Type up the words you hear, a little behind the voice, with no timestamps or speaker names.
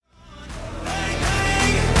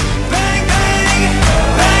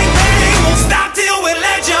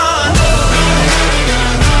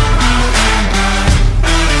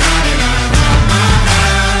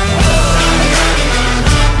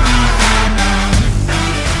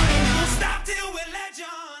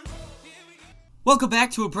Welcome back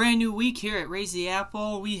to a brand new week here at Raise the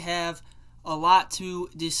Apple. We have a lot to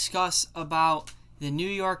discuss about the New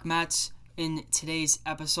York Mets in today's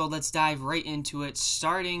episode. Let's dive right into it,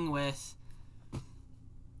 starting with,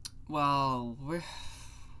 well,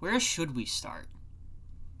 where should we start?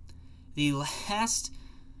 The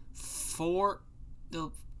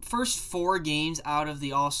first four games out of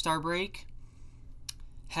the All-Star break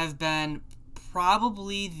have been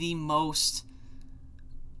probably the most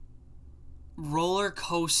roller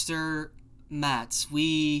coaster Mets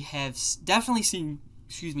we have definitely seen,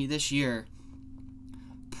 this year,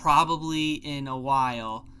 probably in a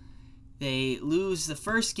while. They lose the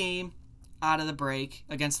first game out of the break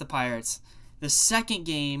against the Pirates. The second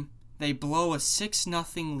game, they blow a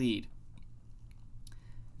 6-0 lead.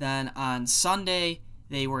 Then on Sunday,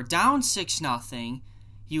 they were down 6-0.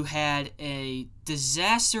 You had a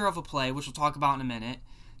disaster of a play, which we'll talk about in a minute,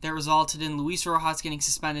 that resulted in Luis Rojas getting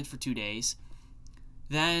suspended for 2 days.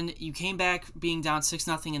 Then you came back being down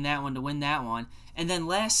 6-0 in that one to win that one. And then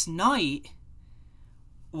last night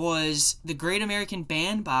was the Great American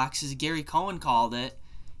Bandbox, as Gary Cohen called it,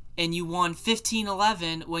 and you won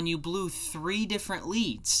 15-11 when you blew 3 different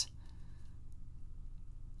leads.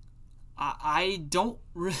 I don't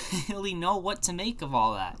really know what to make of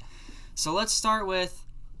all that. So let's start with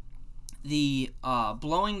the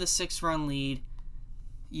blowing the 6-run lead.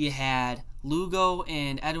 You had Lugo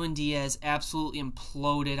and Edwin Diaz absolutely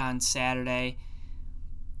imploded on Saturday.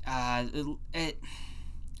 That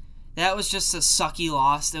was just a sucky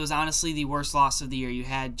loss. That was honestly the worst loss of the year. You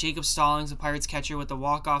had Jacob Stallings, the Pirates catcher, with the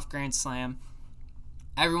walk-off grand slam.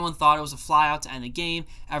 Everyone thought it was a flyout to end the game.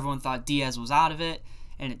 Everyone thought Diaz was out of it.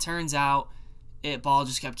 And it turns out ball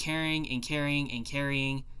just kept carrying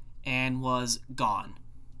and was gone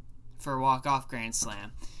for a walk-off grand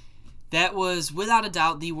slam. That was, without a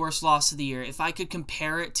doubt, the worst loss of the year. If I could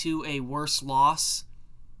compare it to a worse loss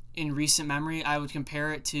in recent memory, I would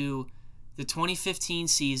compare it to the 2015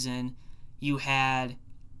 season. You had,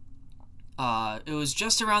 it was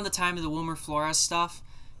just around the time of the Wilmer Flores stuff.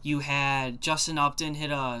 You had Justin Upton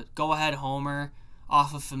hit a go-ahead homer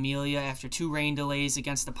off of Familia after 2 rain delays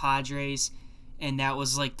against the Padres, and that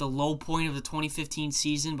was like the low point of the 2015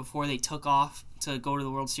 season before they took off to go to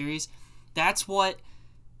the World Series. That's what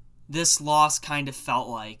this loss kind of felt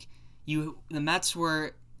like. The Mets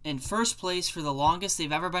were in first place for the longest they've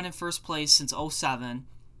ever been in first place since 2007.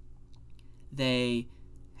 They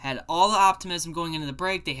had all the optimism going into the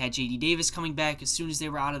break. They had J.D. Davis coming back as soon as they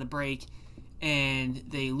were out of the break, and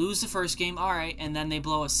they lose the first game, all right, and then they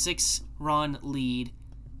blow a 6-run lead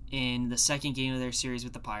in the second game of their series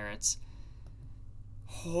with the Pirates.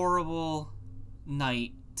 Horrible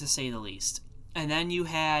night, to say the least. And then you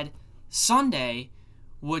had Sunday,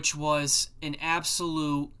 which was an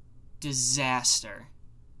absolute disaster.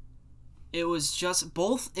 It was just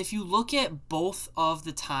both, if you look at both of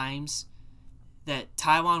the times that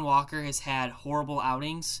Taijuan Walker has had horrible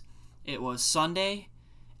outings, it was Sunday,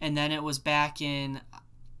 and then it was back in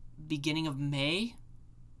beginning of May,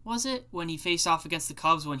 was it? When he faced off against the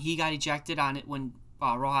Cubs, when he got ejected on it when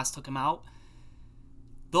Rojas took him out.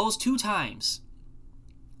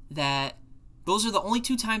 Those are the only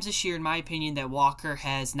 2 times this year, in my opinion, that Walker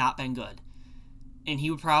has not been good. And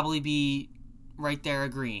he would probably be right there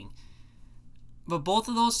agreeing. But both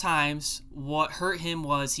of those times, what hurt him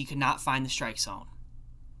was he could not find the strike zone.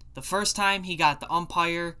 The first time he got the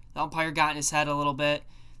umpire got in his head a little bit.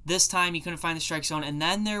 This time he couldn't find the strike zone. And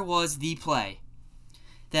then there was the play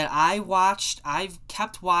that I've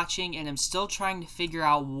kept watching, and I'm still trying to figure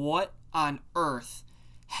out what on earth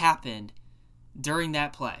happened during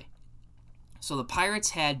that play. So the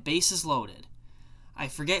Pirates had bases loaded. I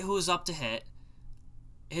forget who was up to hit.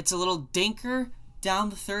 Hits a little dinker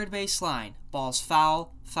down the third base line. Ball's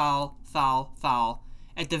foul, foul, foul, foul.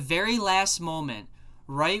 At the very last moment,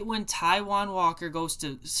 right when Taijuan Walker goes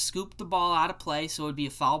to scoop the ball out of play, so it would be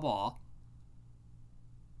a foul ball.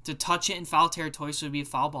 To touch it in foul territory, so it would be a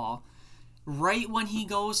foul ball. Right when he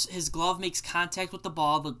goes, his glove makes contact with the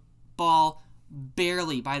ball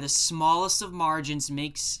barely, by the smallest of margins,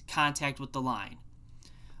 makes contact with the line.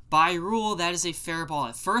 By rule, that is a fair ball.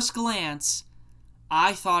 At first glance,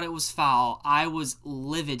 I thought it was foul. I was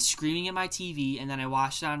livid, screaming at my TV, and then I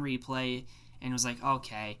watched it on replay and was like,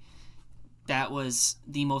 okay, that was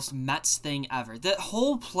the most Mets thing ever. The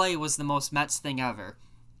whole play was the most Mets thing ever.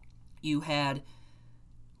 You had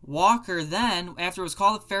Walker then, after it was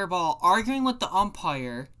called a fair ball, arguing with the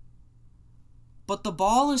umpire, but the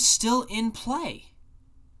ball is still in play.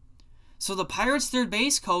 So the Pirates' third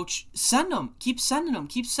base coach, keep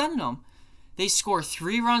sending them. They score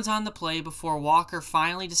 3 runs on the play before Walker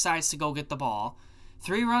finally decides to go get the ball.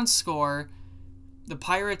 3 runs score. the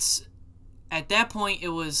Pirates, at that point,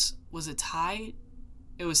 was it tied?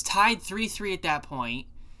 It was tied 3-3 at that point.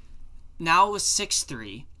 Now it was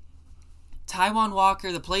 6-3. Taijuan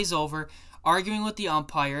Walker, the play's over, arguing with the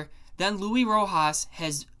umpire. Then Luis Rojas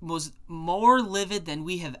was more livid than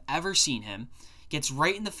we have ever seen him. Gets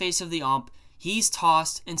right in the face of the ump. He's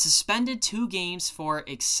tossed and suspended 2 games for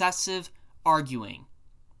excessive arguing.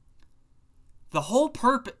 The whole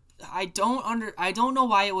purpose, I don't know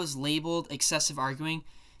why it was labeled excessive arguing.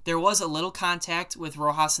 There was a little contact with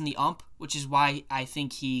Rojas and the ump, which is why I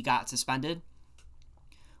think he got suspended.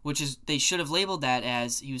 They should have labeled that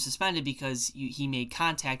as he was suspended because he made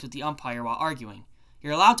contact with the umpire while arguing.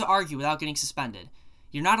 You're allowed to argue without getting suspended.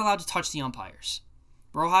 You're not allowed to touch the umpires.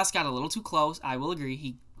 Rojas got a little too close, I will agree.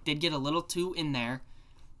 He did get a little too in there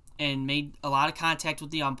and made a lot of contact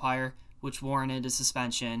with the umpire, which warranted a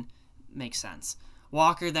suspension. Makes sense.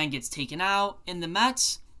 Walker then gets taken out, and the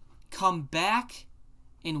Mets come back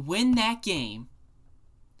and win that game.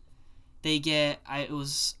 They get, it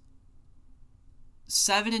was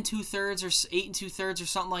 7 2/3 or 8 2/3 or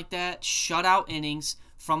something like that, shutout innings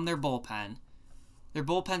from their bullpen. Their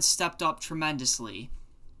bullpen stepped up tremendously.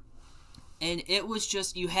 And it was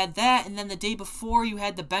just, you had that, and then the day before you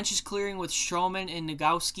had the benches clearing with Stroman and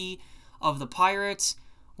Nogowski of the Pirates,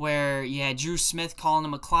 where you had Drew Smith calling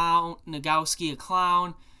him a clown, Nogowski a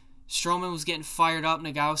clown. Stroman was getting fired up.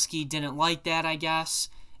 Nogowski didn't like that, I guess.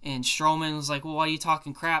 And Stroman was like, well, what are you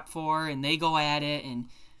talking crap for? And they go at it, and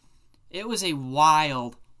it was a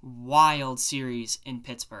wild, wild series in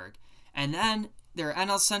Pittsburgh. And then their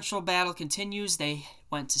NL Central battle continues. They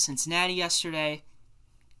went to Cincinnati yesterday.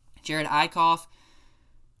 Jared Eichhoff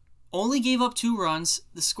only gave up 2 runs.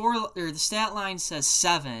 The stat line says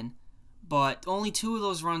 7, but only 2 of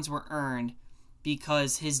those runs were earned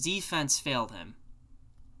because his defense failed him.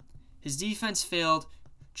 His defense failed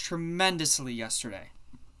tremendously yesterday.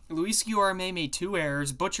 Luis Guillorme made 2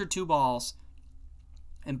 errors, butchered 2 balls,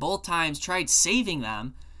 and both times tried saving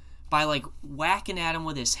them by whacking at him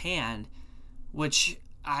with his hand, which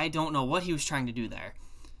I don't know what he was trying to do there.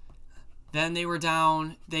 Then they were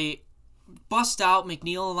down. They bust out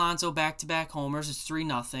McNeil Alonso back-to-back homers. It's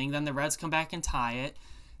 3-0. Then the Reds come back and tie it.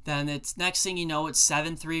 Then it's next thing you know, it's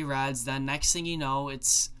 7-3 Reds. Then next thing you know,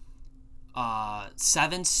 it's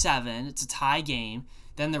 7-7. It's a tie game.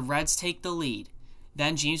 Then the Reds take the lead.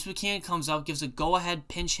 Then James Buchanan comes up, gives a go-ahead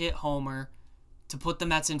pinch hit homer to put the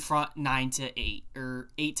Mets in front 9-8 or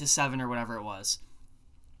 8-7 or whatever it was.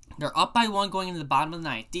 They're up by 1 going into the bottom of the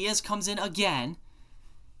 9th. Diaz comes in again.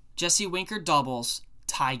 Jesse Winker doubles,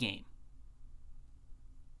 tie game.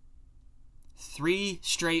 3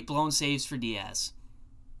 straight blown saves for Diaz.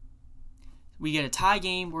 We get a tie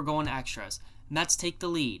game, we're going to extras. Mets take the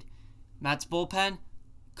lead. Mets bullpen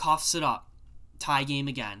coughs it up. Tie game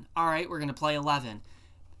again. All right, we're going to play 11.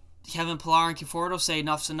 Kevin Pillar and Conforto say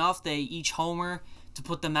enough's enough. They each homer to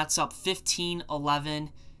put the Mets up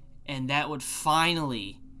 15-11, and that would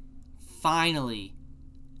finally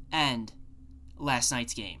end last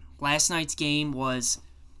night's game. Last night's game was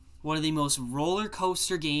one of the most roller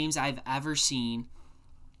coaster games I've ever seen.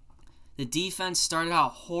 The defense started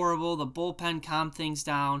out horrible. The bullpen calmed things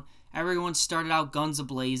down. Everyone started out guns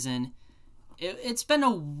a-blazing. It's been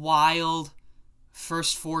a wild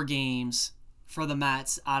first 4 games for the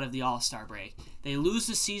Mets out of the All-Star break. They lose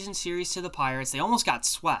the season series to the Pirates. They almost got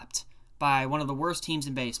swept by one of the worst teams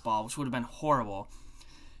in baseball, which would have been horrible.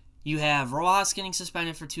 You have Rojas getting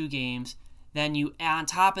suspended for 2 games. Then on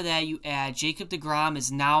top of that, you add Jacob deGrom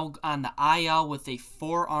is now on the IL with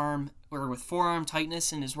forearm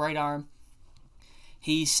tightness in his right arm.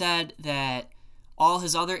 He said that all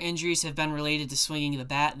his other injuries have been related to swinging the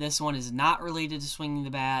bat. This one is not related to swinging the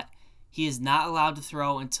bat. He is not allowed to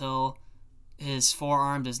throw until his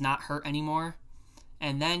forearm does not hurt anymore.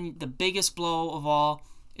 And then the biggest blow of all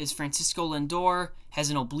is Francisco Lindor has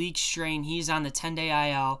an oblique strain. He's on the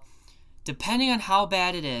 10-day IL. Depending on how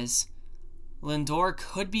bad it is, Lindor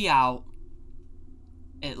could be out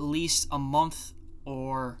at least a month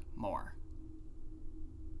or more,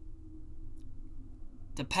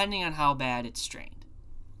 depending on how bad it's strained.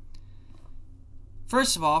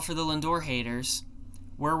 First of all, for the Lindor haters,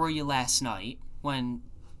 where were you last night when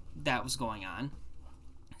that was going on?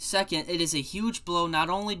 Second, it is a huge blow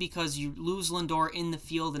not only because you lose Lindor in the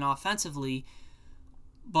field and offensively,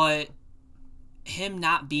 but him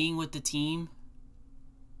not being with the team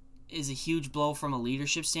is a huge blow from a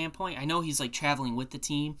leadership standpoint. I know he's traveling with the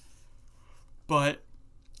team, but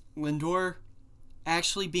Lindor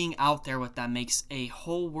actually being out there with them makes a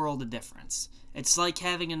whole world of difference. It's like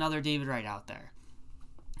having another David Wright out there.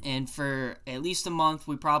 And for at least a month,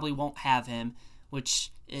 we probably won't have him,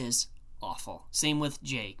 which is awful. Same with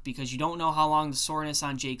Jake, because you don't know how long the soreness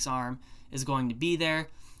on Jake's arm is going to be there.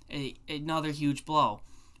 Another huge blow.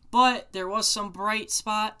 But there was some bright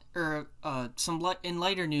spot, or in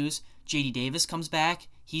lighter news. JD Davis comes back.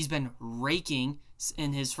 He's been raking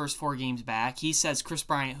in his first 4 games back. He says Kris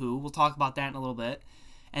Bryant who. We'll talk about that in a little bit.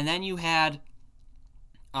 And then you had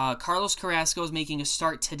Carlos Carrasco is making a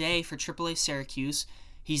start today for AAA Syracuse.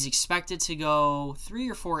 He's expected to go 3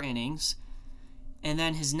 or 4 innings. And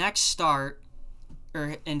then his next start,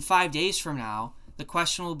 or in 5 days from now, the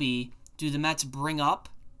question will be, do the Mets bring up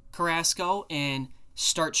Carrasco and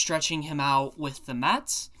start stretching him out with the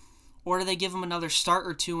Mets? Or do they give him another start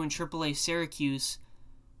or 2 in AAA Syracuse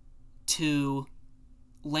to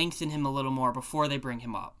lengthen him a little more before they bring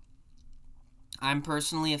him up? I'm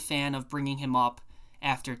personally a fan of bringing him up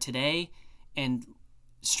after today and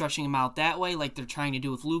stretching him out that way, like they're trying to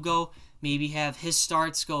do with Lugo. Maybe have his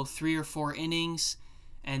starts go 3 or 4 innings,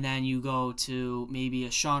 and then you go to maybe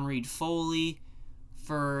a Sean Reed Foley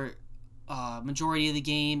for majority of the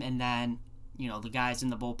game, and then the guys in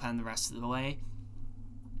the bullpen the rest of the way.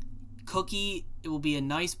 Cookie, it will be a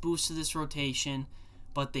nice boost to this rotation,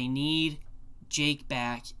 but they need Jake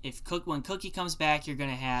back. When Cookie comes back, you're going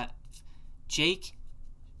to have Jake,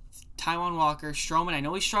 Taijuan Walker, Stroman. I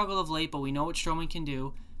know he struggled of late, but we know what Stroman can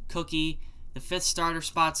do. Cookie, the 5th starter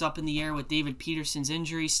spot's up in the air with David Peterson's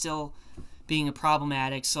injury still being a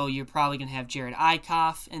problematic, so you're probably going to have Jared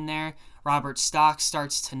Eichhoff in there. Robert Stock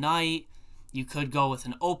starts tonight. You could go with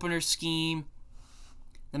an opener scheme.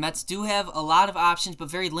 The Mets do have a lot of options, but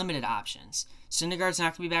very limited options. Syndergaard's not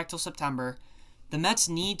going to be back till September. The Mets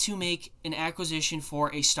need to make an acquisition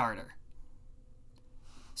for a starter.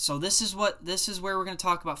 So this is where we're going to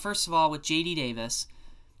talk about, first of all, with JD Davis.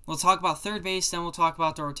 We'll talk about third base, then we'll talk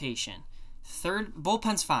about the rotation.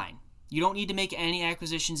 Bullpen's fine. You don't need to make any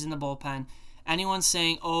acquisitions in the bullpen. Anyone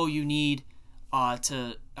saying, oh, you need a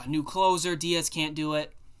new closer, Diaz can't do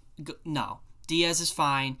it. No. Diaz is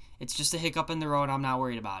fine. It's just a hiccup in the road. I'm not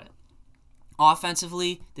worried about it.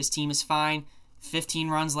 Offensively, this team is fine. 15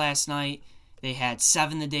 runs last night. They had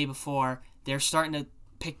 7 the day before. They're starting to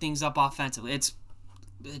pick things up offensively. It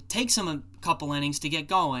takes them a couple innings to get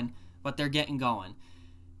going, but they're getting going.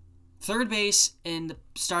 Third base and the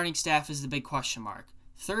starting staff is the big question mark.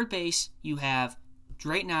 Third base, you have,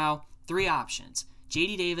 right now, 3 options.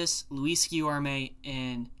 JD Davis, Luis Guillorme,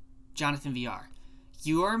 and Jonathan Villar.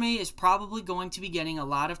 Guillorme is probably going to be getting a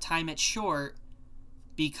lot of time at short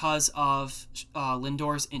because of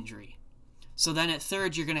Lindor's injury. So then at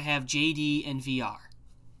third, you're going to have JD and Villar.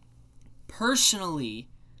 Personally,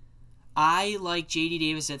 I like JD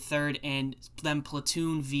Davis at third and then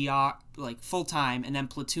platoon Villar, like full-time, and then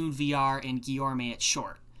platoon Villar and Guillorme at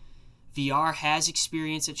short. Villar has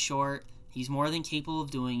experience at short. He's more than capable of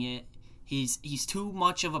doing it. He's too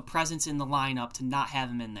much of a presence in the lineup to not have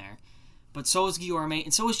him in there. But so is Guillorme,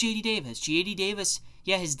 and so is JD Davis. JD Davis,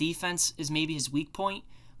 yeah, his defense is maybe his weak point,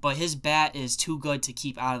 but his bat is too good to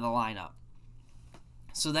keep out of the lineup.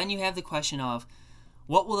 So then you have the question of,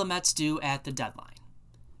 what will the Mets do at the deadline?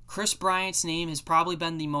 Kris Bryant's name has probably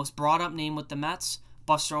been the most brought up name with the Mets.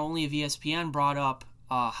 Buster Olney of ESPN brought up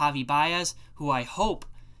Javi Baez, who I hope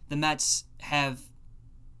the Mets have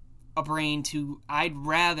a brain to. I'd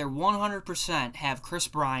rather 100% have Kris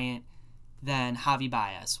Bryant than Javi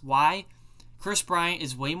Baez. Why? Kris Bryant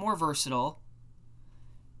is way more versatile.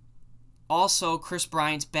 Also, Kris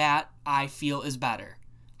Bryant's bat, I feel, is better.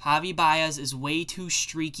 Javi Baez is way too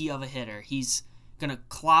streaky of a hitter. He's going to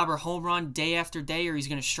clobber home run day after day, or he's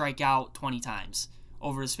going to strike out 20 times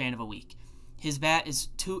over the span of a week. His bat is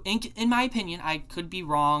too, in my opinion, I could be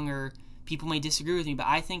wrong or people may disagree with me, but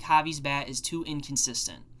I think Javi's bat is too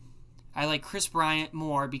inconsistent. I like Kris Bryant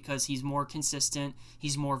more because he's more consistent,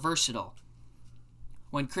 he's more versatile.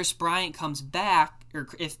 When Kris Bryant comes back, or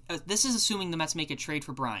if this is assuming the Mets make a trade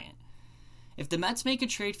for Bryant. If the Mets make a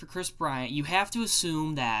trade for Kris Bryant, you have to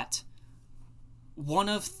assume that one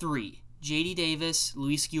of 3, JD Davis,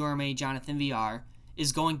 Luis Guillorme, Jonathan Villar,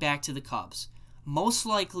 is going back to the Cubs. Most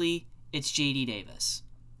likely, it's JD Davis.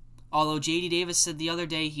 Although JD Davis said the other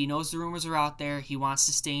day he knows the rumors are out there, he wants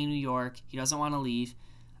to stay in New York, he doesn't want to leave.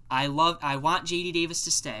 I want JD Davis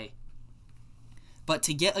to stay. But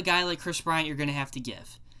to get a guy like Kris Bryant, you're going to have to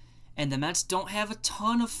give. And the Mets don't have a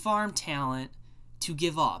ton of farm talent to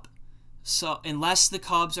give up. So unless the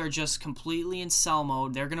Cubs are just completely in sell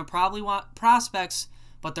mode, they're going to probably want prospects,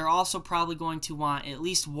 but they're also probably going to want at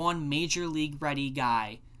least one major league ready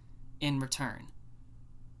guy in return,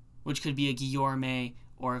 which could be a Guillorme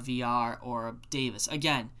or a Villar or a Davis.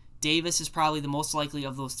 Again, Davis is probably the most likely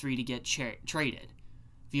of those 3 to get traded.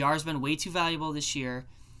 Villar's been way too valuable this year.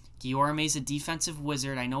 Guillorme's a defensive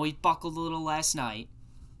wizard. I know he buckled a little last night.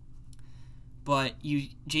 But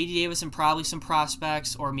J.D. Davis and probably some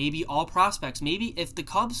prospects, or maybe all prospects. Maybe if the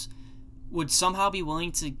Cubs would somehow be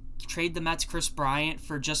willing to trade the Mets Kris Bryant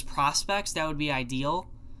for just prospects, that would be ideal.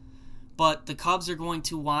 But the Cubs are going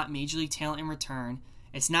to want major league talent in return.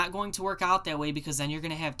 It's not going to work out that way because then you're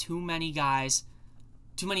going to have too many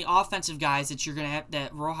offensive guys that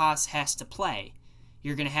Rojas has to play.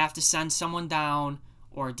 You're going to have to send someone down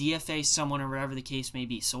or DFA someone or whatever the case may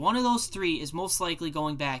be. So one of those three is most likely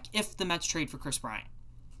going back if the Mets trade for Kris Bryant.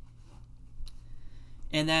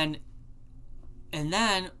 And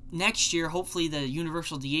then next year, hopefully the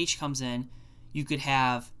universal DH comes in. You could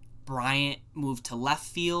have Bryant move to left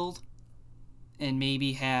field and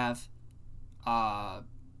maybe have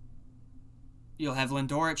you'll have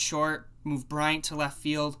Lindor at short, move Bryant to left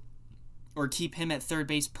field, or keep him at third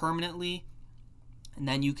base permanently. And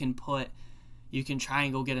then you can try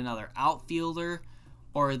and go get another outfielder,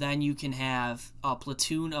 or then you can have a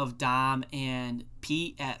platoon of Dom and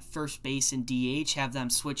Pete at first base and DH, have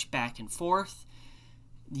them switch back and forth.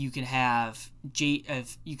 You could have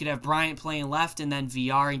Bryant playing left, and then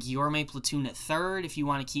VR and Guillorme platoon at third if you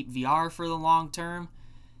want to keep VR for the long term.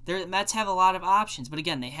 The Mets have a lot of options, but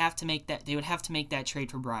again, they would have to make that trade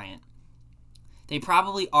for Bryant. They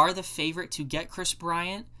probably are the favorite to get Kris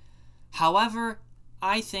Bryant. However,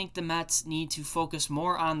 I think the Mets need to focus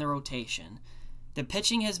more on the rotation. The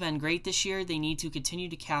pitching has been great this year. They need to continue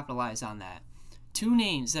to capitalize on that. Two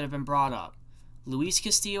names that have been brought up: Luis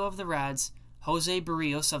Castillo of the Reds, Jose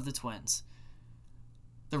Barrios of the Twins.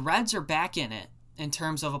 The Reds are back in it in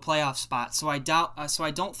terms of a playoff spot, so I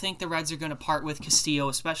don't think the Reds are going to part with Castillo,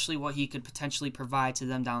 especially what he could potentially provide to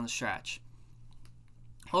them down the stretch.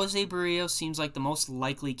 Jose Barrios seems like the most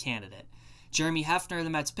likely candidate. Jeremy Hefner,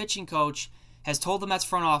 the Mets pitching coach, has told the Mets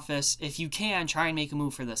front office, if you can, try and make a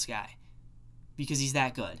move for this guy, because he's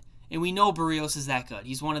that good. And we know Barrios is that good.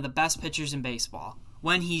 He's one of the best pitchers in baseball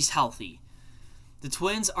when he's healthy. The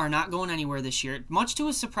Twins are not going anywhere this year, much to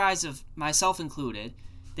a surprise of myself included.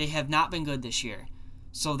 They have not been good this year.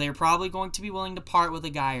 So they're probably going to be willing to part with a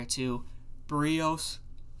guy or two. Barrios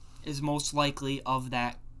is most likely of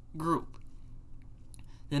that group.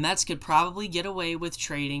 The Mets could probably get away with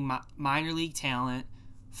trading minor league talent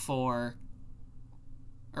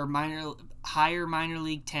higher minor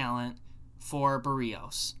league talent for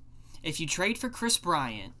Barrios. If you trade for Kris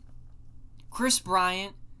Bryant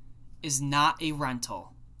is not a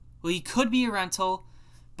rental. Well, he could be a rental,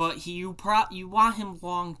 but you want him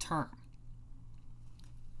long term.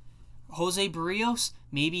 Jose Barrios,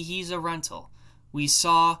 maybe he's a rental. We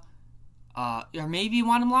saw, or maybe you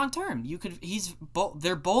want him long term.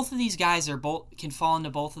 Both of these guys can fall into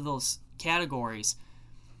both of those categories.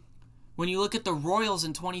 When you look at the Royals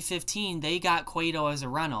in 2015, they got Cueto as a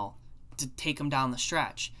rental to take him down the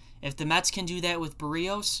stretch. If the Mets can do that with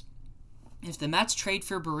Barrios, if the Mets trade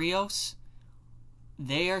for Barrios,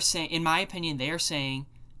 they are saying, in my opinion,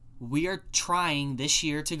 we are trying this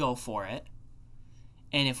year to go for it.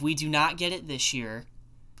 And if we do not get it this year,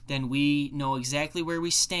 then we know exactly where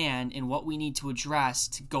we stand and what we need to address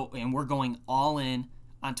to go, and we're going all in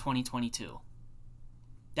on 2022.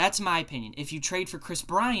 That's my opinion. If you trade for Kris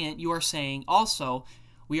Bryant, you are saying also,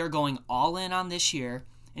 we are going all in on this year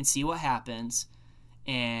and see what happens.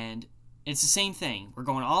 And it's the same thing. We're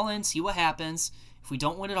going all in, see what happens. If we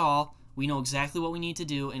don't win it all, we know exactly what we need to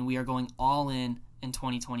do, and we are going all in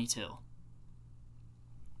 2022.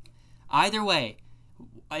 Either way,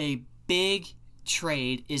 a big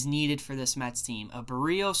trade is needed for this Mets team. A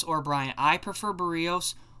Barrios or Bryant. I prefer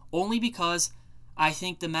Barrios only because I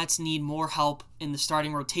think the Mets need more help in the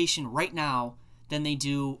starting rotation right now than they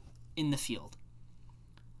do in the field.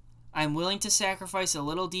 I'm willing to sacrifice a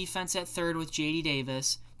little defense at third with J.D.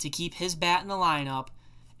 Davis to keep his bat in the lineup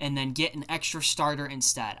and then get an extra starter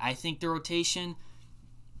instead. I think the rotation,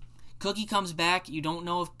 Cookie comes back. You don't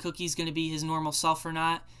know if Cookie's going to be his normal self or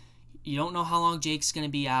not. You don't know how long Jake's going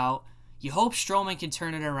to be out. You hope Stroman can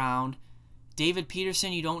turn it around. David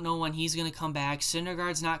Peterson, you don't know when he's going to come back.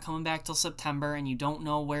 Syndergaard's not coming back till September, and you don't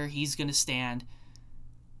know where he's going to stand.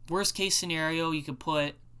 Worst case scenario, you could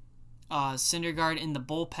put Syndergaard in the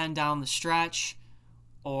bullpen down the stretch,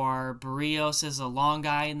 or Barrios as a long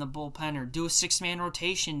guy in the bullpen, or do a six-man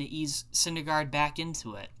rotation to ease Syndergaard back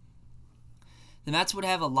into it. The Mets would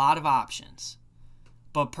have a lot of options.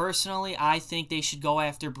 But personally, I think they should go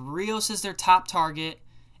after Barrios as their top target,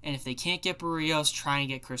 and if they can't get Barrios, try and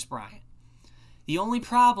get Kris Bryant. The only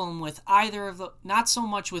problem with either of the, not so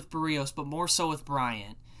much with Barrios, but more so with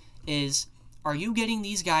Bryant, is are you getting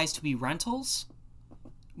these guys to be rentals,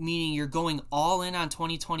 meaning you're going all in on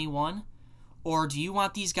 2021, Or do you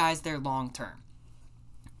want these guys there long term?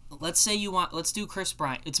 Let's do Kris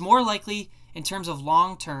Bryant. It's more likely in terms of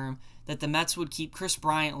long term that the Mets would keep Kris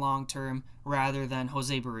Bryant long term rather than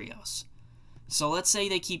Jose Barrios. So let's say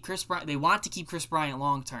they keep Kris Bryant. They want to keep Kris Bryant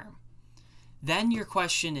long term. Then your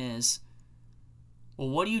question is, well,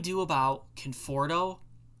 what do you do about Conforto,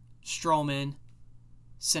 Stroman,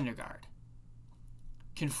 Syndergaard?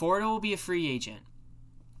 Conforto will be a free agent.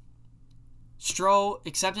 Stroh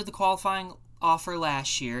accepted the qualifying offer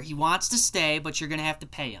last year. He wants to stay, but you're going to have to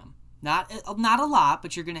pay him. Not a lot,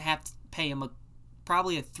 but you're going to have to pay him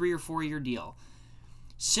probably a 3 or 4 year deal.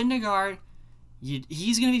 Syndergaard,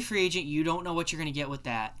 he's going to be free agent. You don't know what you're going to get with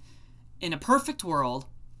that. In a perfect world,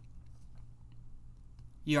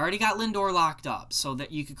 you already got Lindor locked up, so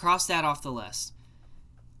that you could cross that off the list.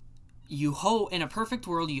 In a perfect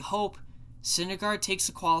world, you hope Syndergaard takes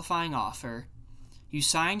the qualifying offer. You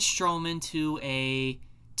sign Stroman to a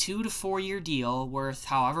 2 to 4 year deal worth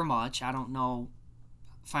however much. I don't know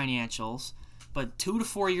financials, but 2 to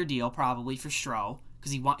 4 year deal probably for Stroh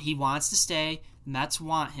because he wants to stay. Mets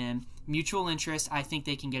want him. Mutual interest. I think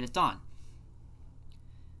they can get it done.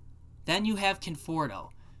 Then you have Conforto.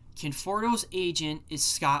 Conforto's agent is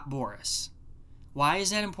Scott Boras. Why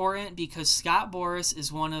is that important? Because Scott Boras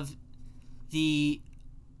is he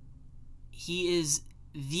is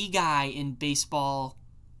the guy in baseball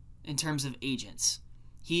in terms of agents.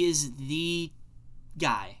 He is the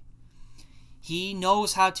guy. He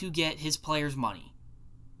knows how to get his players money.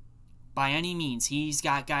 By any means. He's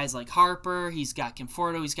got guys like Harper, he's got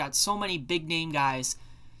Conforto, he's got so many big name guys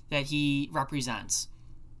that he represents.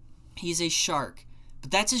 He's a shark.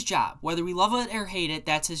 But that's his job. Whether we love it or hate it,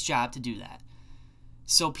 that's his job to do that.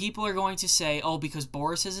 So people are going to say, oh, because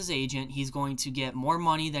Boras is his agent, he's going to get more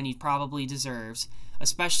money than he probably deserves,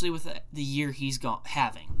 especially with the year he's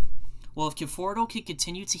having. Well, if Conforto can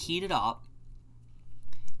continue to heat it up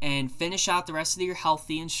and finish out the rest of the year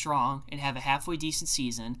healthy and strong and have a halfway decent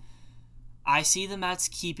season, I see the Mets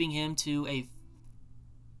keeping him to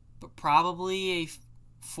probably a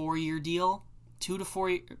 4 year deal, 2 to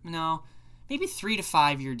 4 maybe 3 to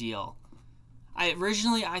 5 year deal.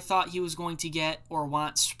 Originally I thought he was going to get or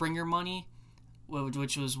want Springer money,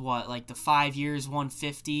 which was like the 5 years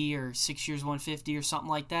 150 or 6 years 150 or something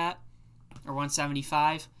like that, or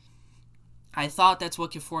 175. I thought that's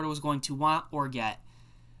what Conforto was going to want or get.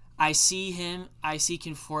 I see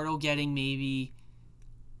Conforto getting maybe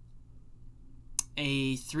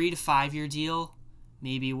a 3 to 5 year deal,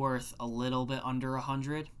 maybe worth a little bit under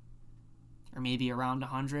 100 or maybe around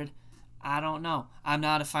 100. I don't know. I'm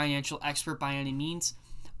not a financial expert by any means.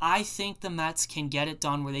 I think the Mets can get it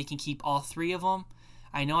done where they can keep all three of them.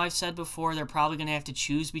 I know I've said before they're probably going to have to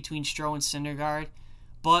choose between Stroh and Syndergaard,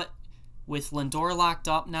 but with Lindor locked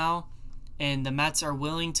up now and the Mets are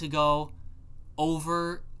willing to go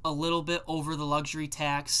a little bit over the luxury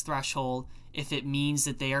tax threshold if it means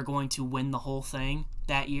that they are going to win the whole thing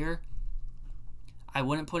that year, I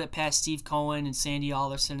wouldn't put it past Steve Cohen and Sandy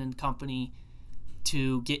Alderson and company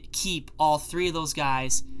to keep all three of those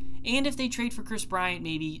guys, and if they trade for Kris Bryant,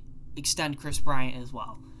 maybe extend Kris Bryant as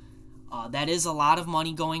well. That is a lot of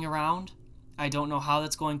money going around. I don't know how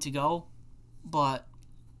that's going to go, but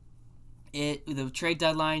the trade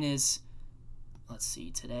deadline is, let's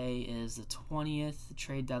see, today is the 20th. The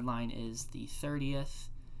trade deadline is the 30th.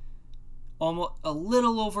 Almost a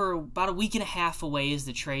little over about a week and a half away is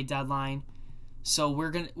the trade deadline. So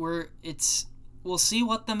we'll see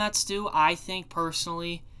what the Mets do. I think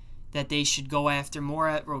personally that they should go after more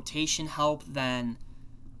at rotation help than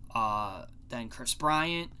Kris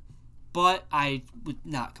Bryant. But I would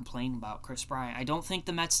not complain about Kris Bryant. I don't think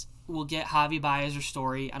the Mets will get Javi Baez or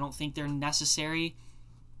Story. I don't think they're necessary.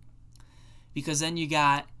 Because then you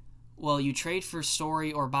trade for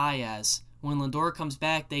Story or Baez. When Lindor comes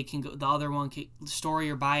back, they can go. The other one, Story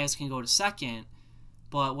or Baez, can go to second.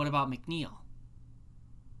 But what about McNeil?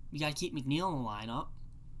 You got to keep McNeil in the lineup.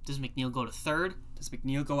 Does McNeil go to third? Does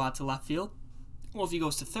McNeil go out to left field? Well, if he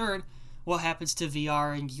goes to third, what happens to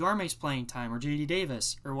VR and Guillorme's playing time, or JD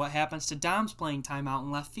Davis? Or what happens to Dom's playing time out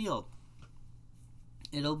in left field?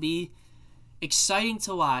 It'll be exciting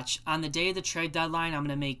to watch. On the day of the trade deadline, I'm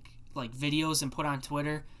going to make videos and put on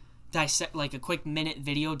Twitter, dissect a quick minute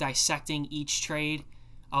video dissecting each trade,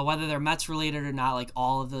 whether they're Mets related or not,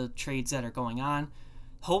 all of the trades that are going on.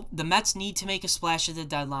 The Mets need to make a splash at the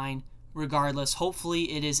deadline regardless.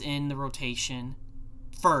 Hopefully it is in the rotation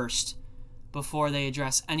first before they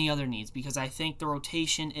address any other needs, because I think the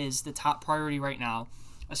rotation is the top priority right now,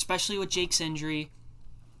 especially with Jake's injury,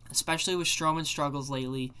 especially with Stroman's struggles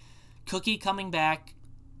lately. Cookie coming back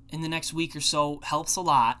in the next week or so helps a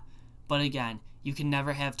lot, but again, You can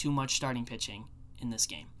never have too much starting pitching in this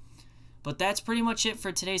game. But that's pretty much it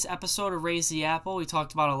for today's episode of Raise the Apple. We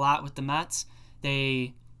talked about a lot with the Mets.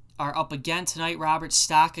 They are up again tonight. Robert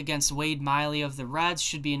Stock against Wade Miley of the Reds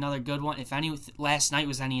should be another good one. If last night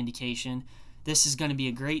was any indication, this is going to be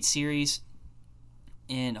a great series.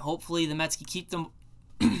 And hopefully the Mets can keep them.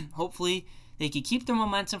 Hopefully they can keep their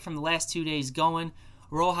momentum from the last 2 days going.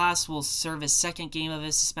 Rojas will serve his second game of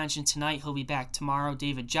his suspension tonight. He'll be back tomorrow.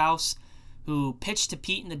 David Joust, who pitched to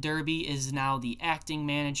Pete in the Derby, is now the acting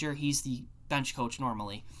manager. He's the bench coach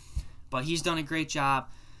normally. But he's done a great job.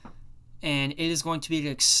 And it is going to be an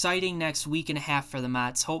exciting next week and a half for the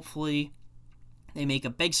Mets. Hopefully they make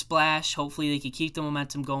a big splash. Hopefully they can keep the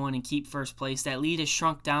momentum going and keep first place. That lead has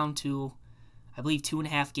shrunk down to, I believe,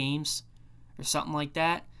 2.5 games or something like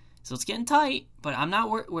that. So it's getting tight, but I'm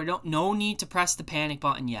not worried. No need to press the panic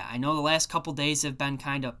button yet. I know the last couple days have been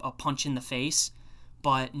kind of a punch in the face,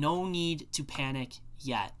 but no need to panic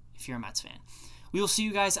yet if you're a Mets fan. We will see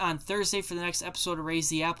you guys on Thursday for the next episode of Raise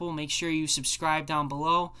the Apple. Make sure you subscribe down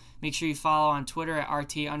below. Make sure you follow on Twitter at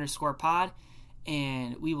RTA_pod.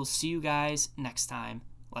 And we will see you guys next time.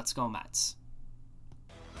 Let's go Mets.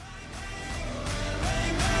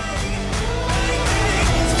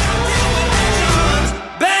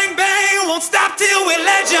 Bang, bang, won't stop till we're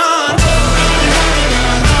legends.